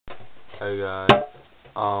Hey guys,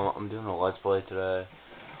 I'm doing a let's play today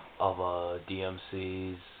of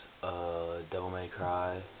DMC's Devil May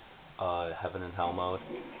Cry Heaven and Hell mode.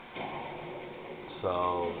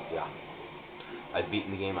 So yeah, I've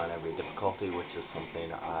beaten the game on every difficulty, which is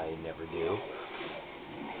something I never do.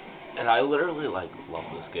 And I literally love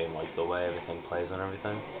this game, like the way everything plays and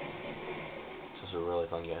everything. It's just a really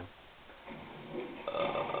fun game.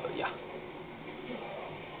 Yeah.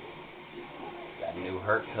 Got a new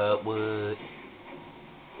haircut, what?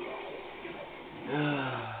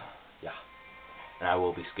 Yeah. And I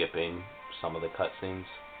will be skipping some of the cutscenes.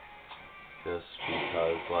 Just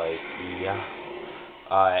because, like, yeah.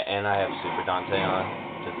 And I have Super Dante on,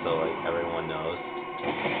 just so, like, everyone knows.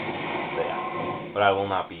 So, yeah. But I will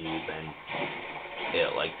not be using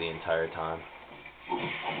it, like, the entire time.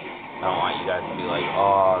 I don't want you guys to be like,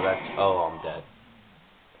 oh, I'm dead.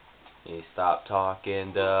 You stop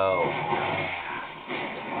talking, though.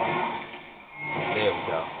 There we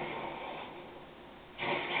go.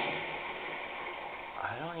 I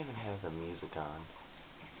don't even have the music on,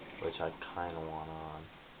 which I kind of want on.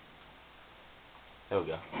 There we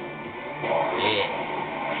go. Yeah.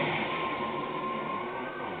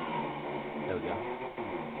 There we go.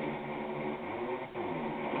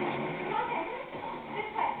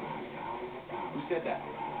 Who said that?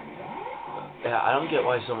 Yeah, I don't get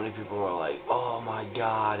why so many people are like, oh my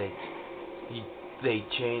god, they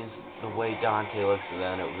changed the way Dante looks, and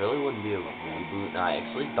then it really wouldn't be a reboot. And I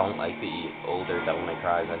actually don't like the older Devil May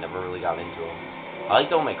Cry's. I never really got into them. I like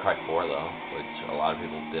Devil May Cry 4 though, which a lot of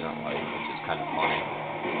people didn't like, which is kind of funny.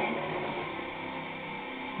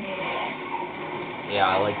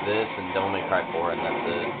 Yeah, I like this and Devil May Cry 4, and that's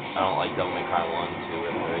it. I don't like Devil May Cry 1, 2,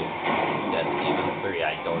 or 3. Yes, even 3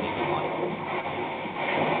 I don't even like.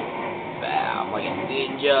 Bah, I'm like a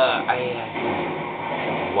ninja.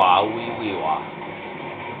 Wow, wee wee wah.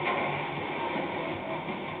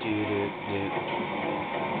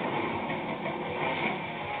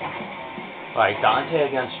 Alright, Dante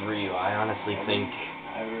against Ryu. I honestly think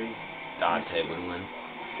Dante would win.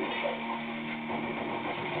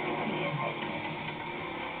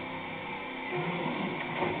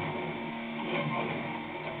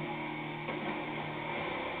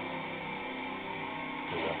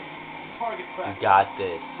 You got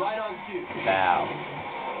this. Right on cue. Bow.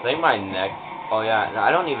 I think my next... Oh yeah,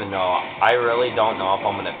 I don't even know. I really don't know if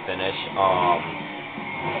I'm gonna finish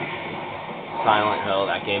Silent Hill.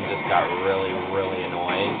 That game just got really, really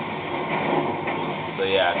annoying. So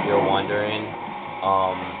yeah, if you're wondering,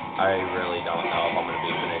 I really don't know if I'm gonna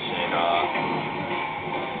be finishing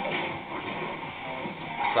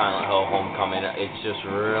Silent Hill Homecoming. It's just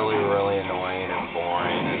really, really annoying and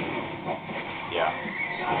boring, and yeah.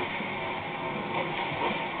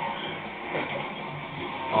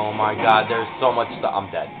 Oh my god, there's so much stuff. I'm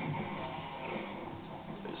dead.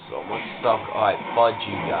 There's so much stuff. Alright, fudge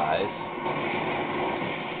you guys.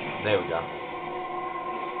 There we go.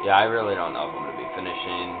 Yeah, I really don't know if I'm going to be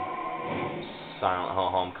finishing Silent Hill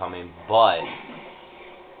Homecoming, but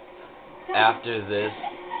after this,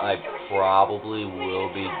 I probably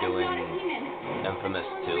will be doing Infamous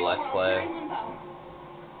 2 Let's Play,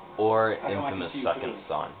 or Infamous Second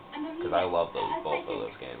Son, because I love both of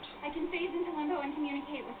those games. I can phase into limbo and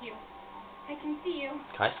communicate with you. I can see you.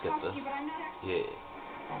 Can I skip this? Yeah.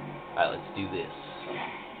 Alright, let's do this.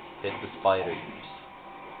 Hit the spiders.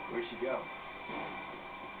 Where'd she go?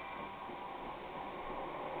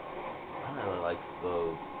 I don't really like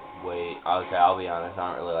the way... Okay, I'll be honest, I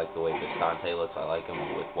don't really like the way this Dante looks. I like him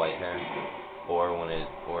with white hair. Or when he's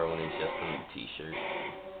just in a t-shirt.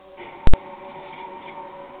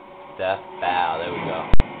 Death bow, there we go.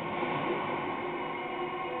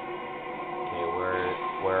 Okay,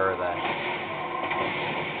 where are they?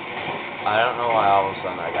 I don't know why all of a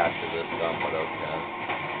sudden I got to this gun, but okay.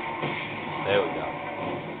 There we go.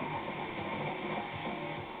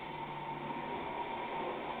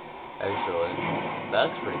 Actually, that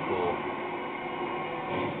looks pretty cool.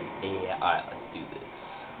 Yeah, alright, let's do this.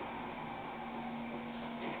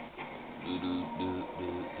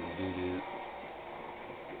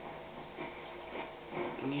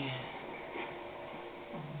 Yeah.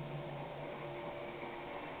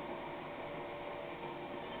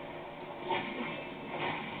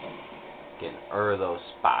 Getting rid of those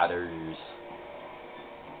spiders.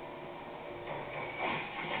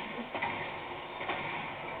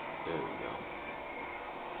 There we go.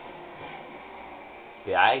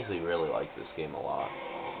 Yeah, I actually really like this game a lot.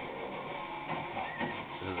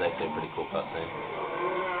 This is actually a pretty cool cutscene.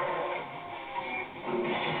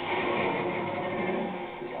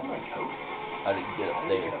 How did you get up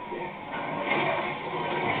there?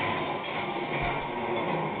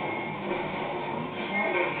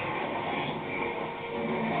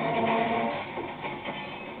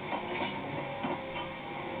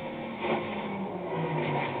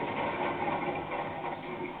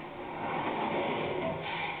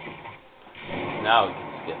 Now we can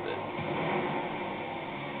skip it.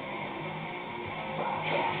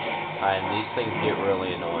 And these things get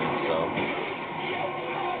really annoying, so.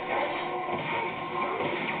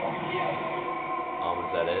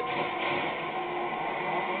 Is that it?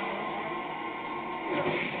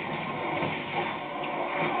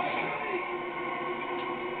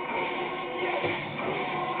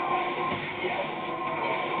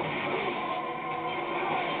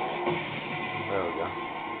 There we go.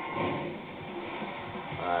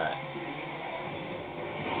 Alright.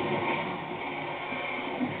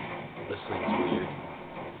 This thing's weird.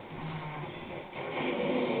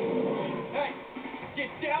 Hey,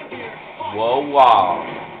 get down here. Whoa, wow.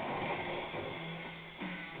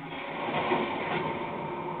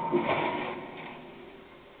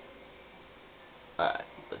 Alright,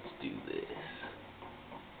 let's do this.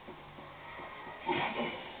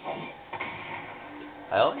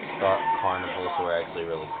 I always thought carnivals were actually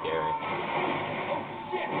really scary.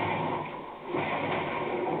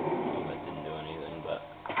 That didn't do anything, but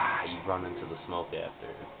you run into the smoke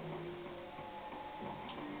after.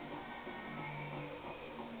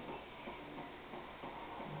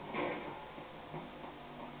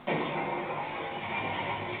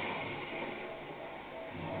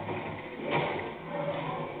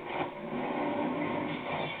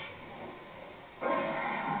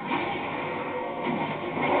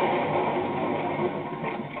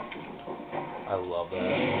 I love that.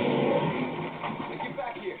 Get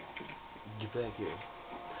back here. Get back here.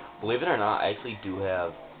 Believe it or not, I actually do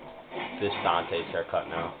have this Dante's haircut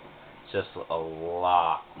now. It's just a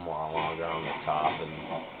lot more longer on the top, and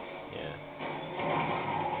yeah.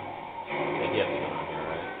 I think you have to go down here,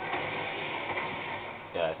 right?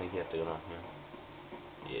 Yeah, I think you have to go down here.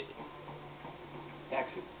 Yeah.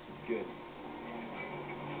 Exit. Good.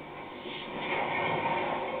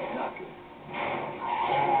 Not good.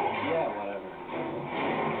 Yeah, whatever.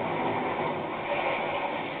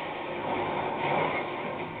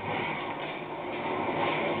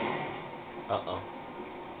 Uh-oh.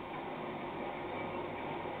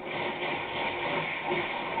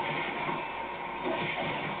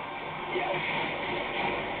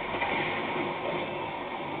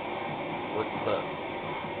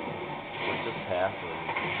 What just happened?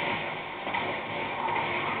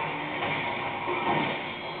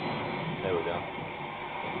 There we go.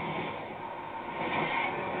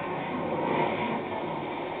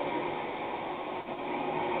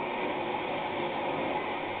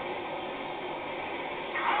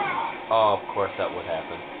 Oh, of course that would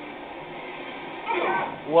happen.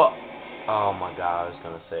 What? Oh my god, I was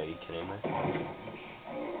gonna say, are you kidding me?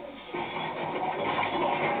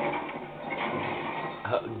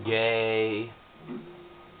 Gay.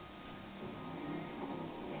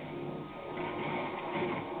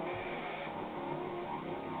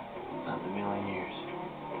 Not in a million years.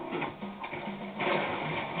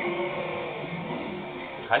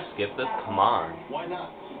 Can I skip this? Come on. Why not?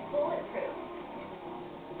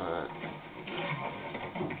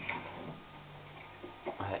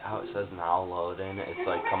 How it says now loading, it's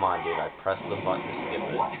like, come on dude, I pressed the button to skip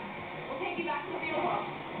it. We'll take you back to the real world.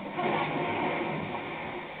 Come back.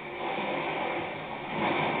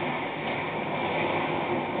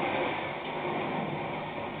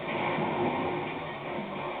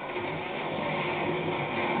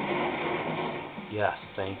 Yes,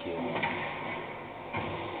 thank you.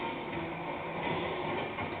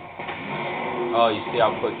 Oh, you see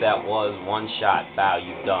how quick that was? One shot, bow,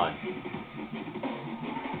 you're done.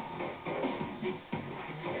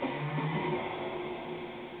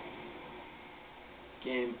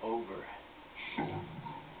 Game over.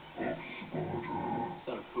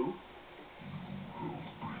 Son of who?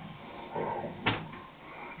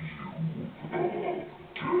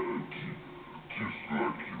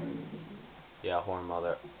 Yeah, horn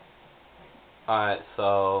mother. Alright,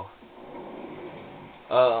 so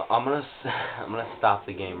I'm gonna stop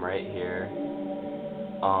the game right here.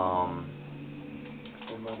 Her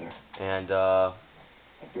mother. And I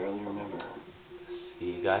barely remember. see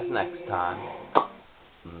you guys next time.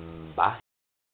 Bye.